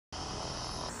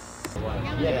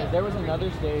Yeah, there was another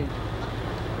stage.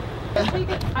 I've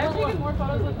taken more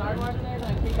photos with Nardwar in there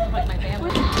than I've taken with like my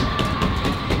family.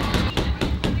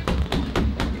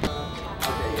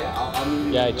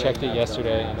 Yeah, I checked it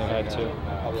yesterday and they had two.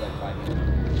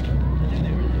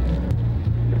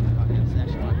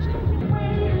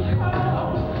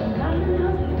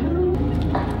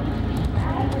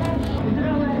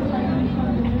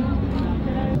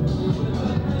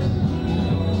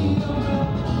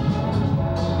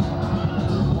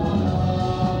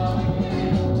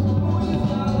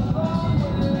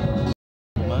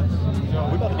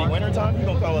 We about to be winter time? You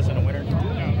gonna call us in the winter?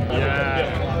 Yeah.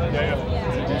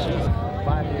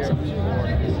 5 years.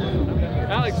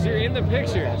 Alex, you're in the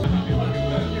pictures.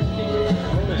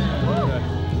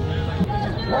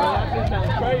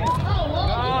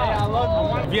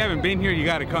 If you haven't been here, you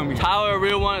gotta come here. Tyler, a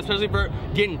real one, especially for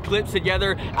getting clips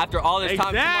together after all this time.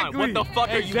 Exactly. Come on, what the fuck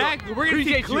are you doing? We're gonna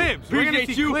see clips. We're gonna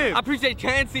see clips. I appreciate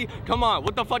Chansey. Come on,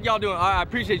 what the fuck y'all doing? I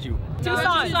appreciate you.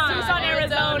 Tucson,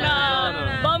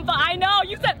 Arizona. Bumpa, I know.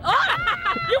 You said,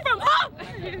 you from up.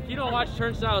 If you don't watch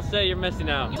Turnstile, say you're missing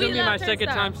out. It's gonna be my second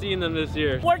time seeing them this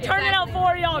year. We're turning out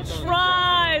for y'all.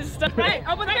 Trust. Right,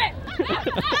 open the gate.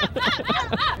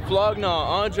 Flog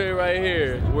Gnaw, Andre right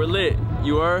here. We're lit.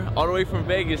 You are all the way from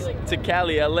Vegas to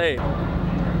Cali, LA.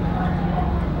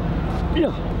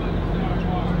 Yeah.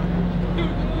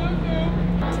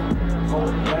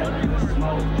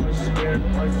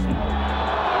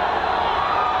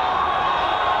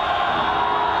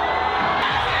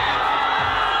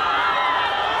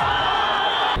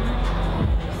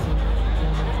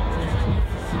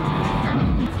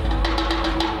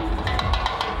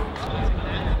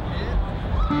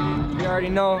 You already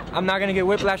know I'm not gonna get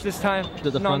whiplash this time.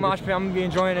 No mosh pit, I'm gonna be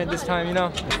enjoying it this time, you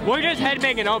know. We're just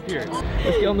headbanging up here.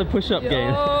 Let's get on the push-up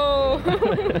game.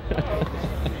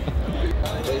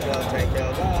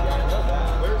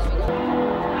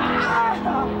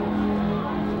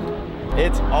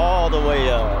 It's all the way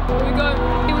up. Here we go.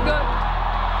 Here we go.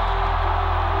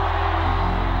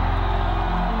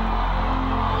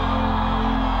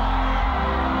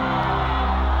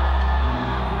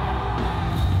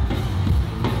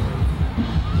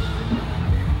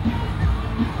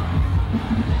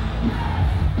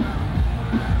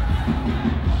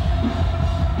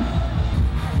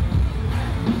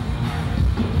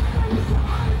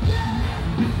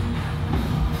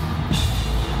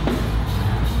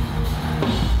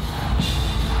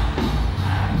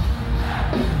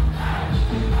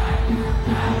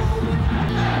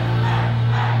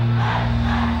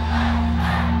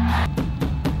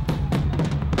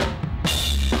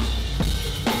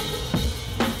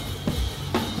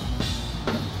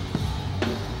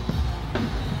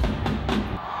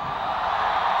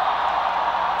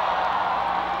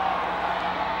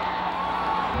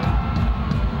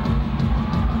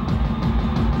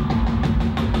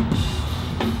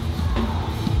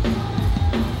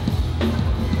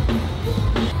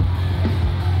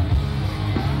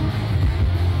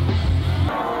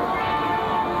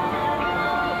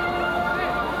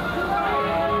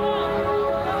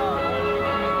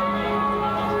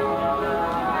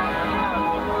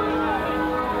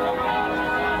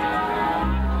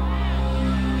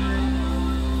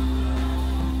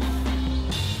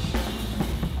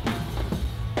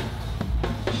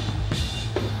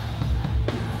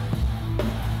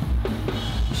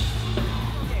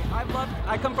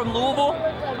 I come from Louisville,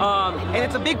 and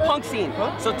it's a big punk scene.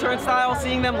 So Turnstile,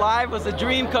 seeing them live was a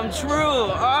dream come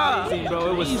true. Crazy,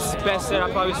 bro. It was the best set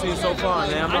I've probably seen so far,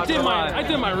 man. I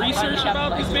did my research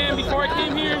about this band before I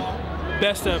came here.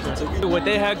 Best ever. What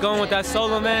they had going with that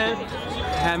solo, man,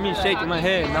 had me shaking my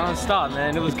head non-stop,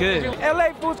 man. It was good.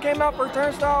 LA fools came out for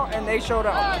Turnstile and they showed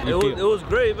up. It was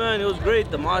great, man. It was great.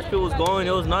 The mosh pit was going.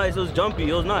 It was nice. It was jumpy.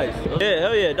 It was nice. Yeah,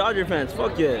 hell yeah. Dodger fans.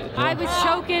 Fuck yeah. I was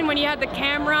choking when you had the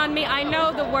camera on me. I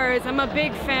know the words. I'm a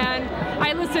big fan.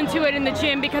 I listen to it in the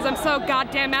gym because I'm so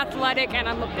goddamn athletic and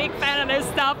I'm a big fan of this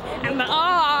stuff. And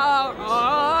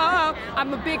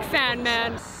I'm a big fan,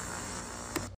 man.